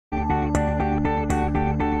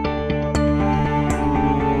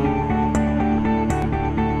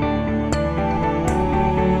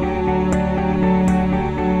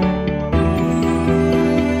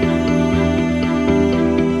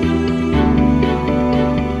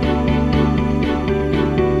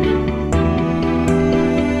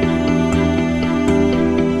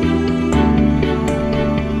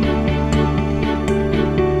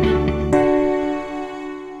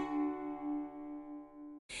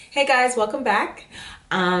Hey guys, welcome back.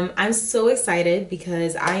 I'm so excited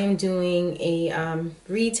because I am doing a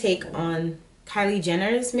retake on Kylie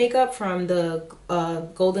Jenner's makeup from the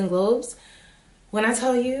Golden Globes. When I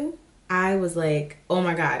tell you, I was like, oh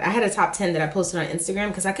my God. I had a top 10 that I posted on Instagram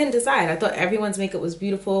because I couldn't decide. I thought everyone's makeup was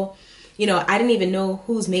beautiful. You know, I didn't even know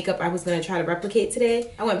whose makeup I was going to try to replicate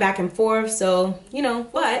today. I went back and forth, so,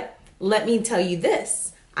 but let me tell you this.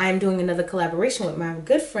 I'm doing another collaboration with my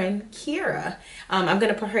good friend Cora. I'm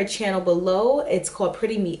gonna put her channel below. It's called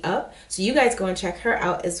Prettimeup, so you guys go and check her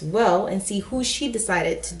out as well and see who she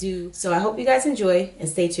decided to do. So I hope you guys enjoy and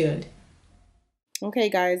stay tuned. Okay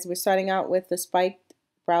guys, we're starting out with the Spiked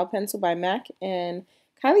Brow Pencil by MAC, and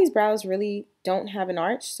Kylie's brows really don't have an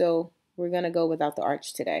arch, so we're gonna go without the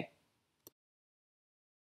arch today.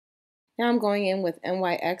 Now I'm going in with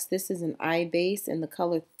NYX. This is an eye base in the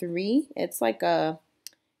color 3. It's like a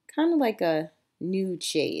kind of like a nude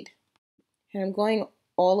shade. And I'm going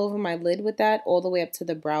all over my lid with that, all the way up to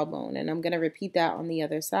the brow bone. And I'm going to repeat that on the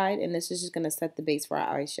other side. And this is just going to set the base for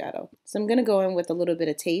our eyeshadow. So I'm going to go in with a little bit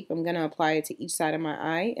of tape. I'm going to apply it to each side of my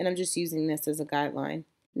eye. And I'm just using this as a guideline.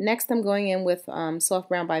 Next, I'm going in with Soft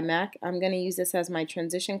Brown by MAC. I'm going to use this as my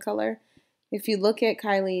transition color. If you look at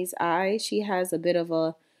Kylie's eye, she has a bit of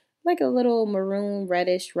like a little maroon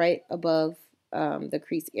reddish right above the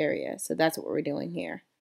crease area. So that's what we're doing here.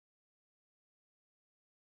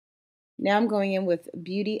 Now I'm going in with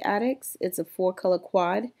Beauty Addicts. It's a 4-color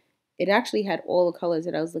quad. It actually had all the colors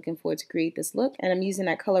that I was looking for to create this look, and I'm using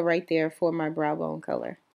that color right there for my brow bone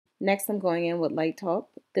color. Next, I'm going in with Light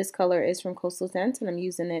Taupe. This color is from Coastal Scents, and I'm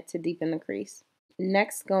using it to deepen the crease.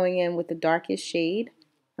 Next, going in with the darkest shade.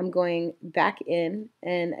 I'm going back in,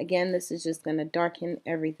 and again, this is just going to darken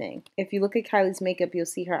everything. If you look at Kylie's makeup, you'll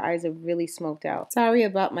see her eyes are really smoked out. Sorry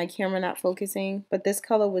about my camera not focusing, but this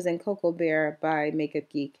color was in Cocoa Bear by Makeup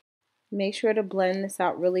Geek. Make sure to blend this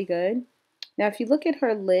out really good. Now, if you look at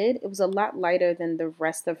her lid, it was a lot lighter than the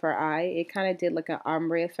rest of her eye. It kind of did like an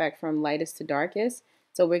ombre effect from lightest to darkest.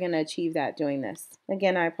 So we're going to achieve that doing this.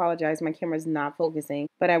 Again, I apologize. My camera's not focusing.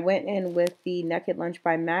 But I went in with the Naked Lunch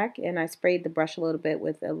by MAC, and I sprayed the brush a little bit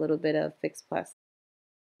with a little bit of Fix Plus.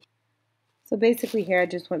 So basically here, I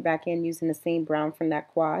just went back in using the same brown from that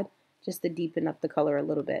quad, just to deepen up the color a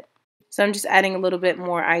little bit. So I'm just adding a little bit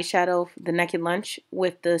more eyeshadow, the Naked Lunch,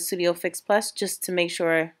 with the Studio Fix Plus, just to make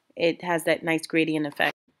sure it has that nice gradient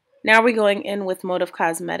effect. Now we're going in with Motive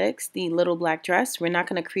Cosmetics, the Little Black Dress. We're not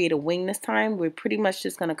going to create a wing this time. We're pretty much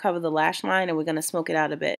just going to cover the lash line, and we're going to smoke it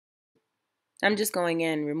out a bit. I'm just going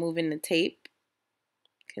in, removing the tape,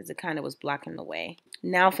 because it kind of was blocking the way.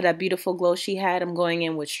 Now for that beautiful glow she had, I'm going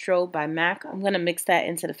in with Strobe by MAC. I'm going to mix that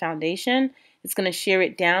into the foundation. It's going to sheer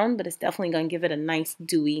it down, but it's definitely going to give it a nice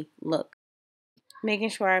dewy look. Making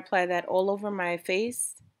sure I apply that all over my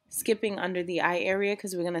face, skipping under the eye area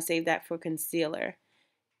because we're going to save that for concealer.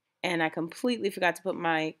 And I completely forgot to put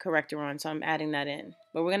my corrector on, so I'm adding that in.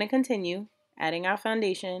 But we're going to continue adding our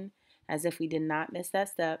foundation as if we did not miss that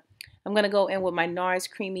step. I'm going to go in with my Nars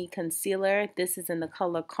Creamy Concealer. This is in the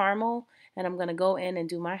color Caramel, and I'm going to go in and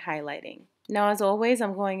do my highlighting. Now, as always,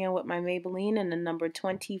 I'm going in with my Maybelline in the number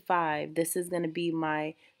 25. This is going to be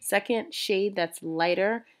my second shade that's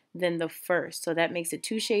lighter than the first, so that makes it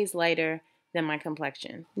 2 shades lighter than my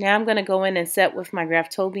complexion. Now I'm going to go in and set with my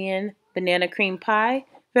Graftobian Banana Cream Pie,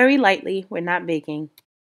 very lightly. We're not baking.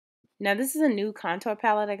 Now this is a new contour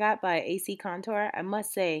palette I got by AC Contour. I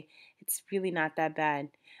must say, it's really not that bad.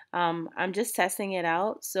 I'm just testing it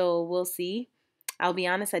out, so we'll see. I'll be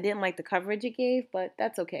honest, I didn't like the coverage it gave, but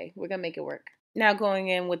that's okay. We're going to make it work. Now going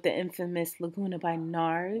in with the infamous Laguna by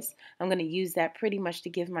Nars. I'm going to use that pretty much to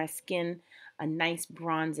give my skin a nice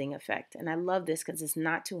bronzing effect. And I love this because it's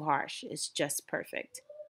not too harsh. It's just perfect.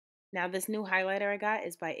 Now this new highlighter I got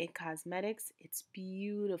is by It Cosmetics. It's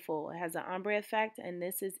beautiful. It has an ombre effect, and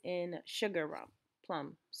this is in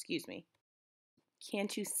Plum.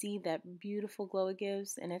 Can't you see that beautiful glow it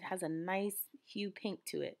gives? And it has a nice hue pink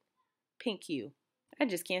to it. Pink hue. I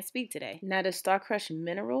just can't speak today. Now the Star Crush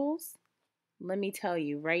Minerals. Let me tell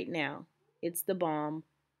you right now, it's the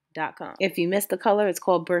bomb.com. If you missed the color, it's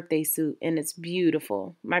called Birthday Suit, and it's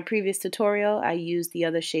beautiful. My previous tutorial, I used the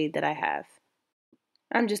other shade that I have.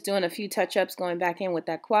 I'm just doing a few touch-ups, going back in with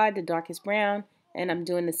that quad, the darkest brown, and I'm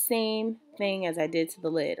doing the same thing as I did to the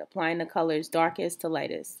lid, applying the colors darkest to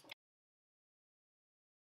lightest.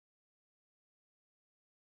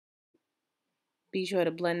 Be sure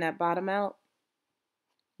to blend that bottom out.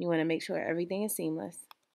 You want to make sure everything is seamless.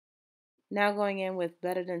 Now going in with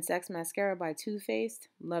Better Than Sex Mascara by Too Faced.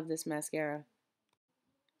 Love this mascara.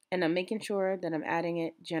 And I'm making sure that I'm adding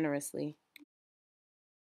it generously.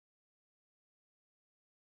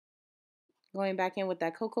 Going back in with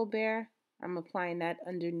that Cocoa Bear, I'm applying that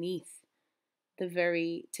underneath the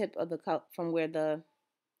very tip of the cup from where the,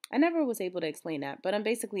 I never was able to explain that, but I'm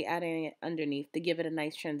basically adding it underneath to give it a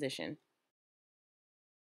nice transition.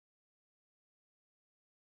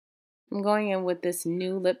 I'm going in with this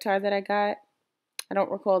new lip tar that I got. I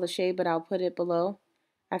don't recall the shade, but I'll put it below.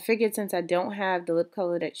 I figured since I don't have the lip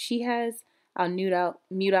color that she has, I'll mute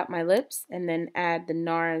out my lips and then add the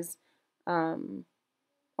Nars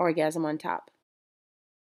Orgasm on top.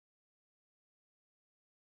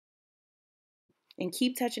 And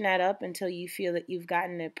keep touching that up until you feel that you've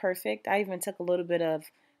gotten it perfect. I even took a little bit of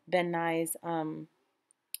Ben Nye's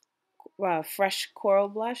fresh coral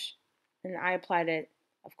blush, and I applied it,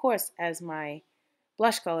 of course, as my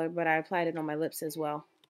blush color, but I applied it on my lips as well.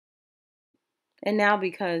 And now,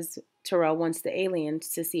 because Terrell wants the aliens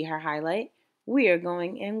to see her highlight, we are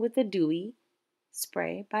going in with the Dewy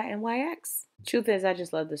spray by NYX. Truth is, I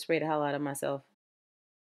just love to spray the hell out of myself.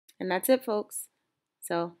 And that's it, folks.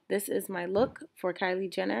 So this is my look for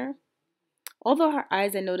Kylie Jenner. Although her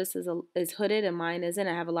eyes, I noticed, is hooded and mine isn't,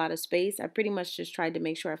 I have a lot of space. I pretty much just tried to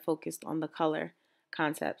make sure I focused on the color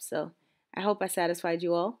concept. So I hope I satisfied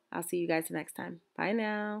you all. I'll see you guys next time. Bye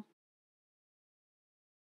now.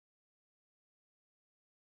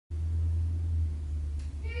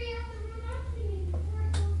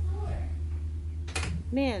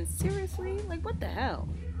 Man, seriously? Like, what the hell?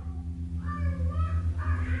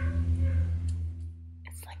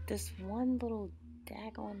 It's like this one little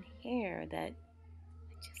daggone hair that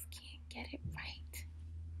I just can't get it right.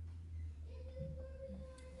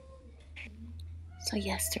 So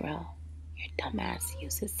yes, Terrell, your dumbass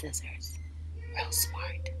uses scissors. Real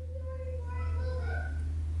smart.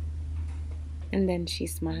 And then she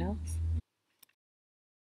smiles.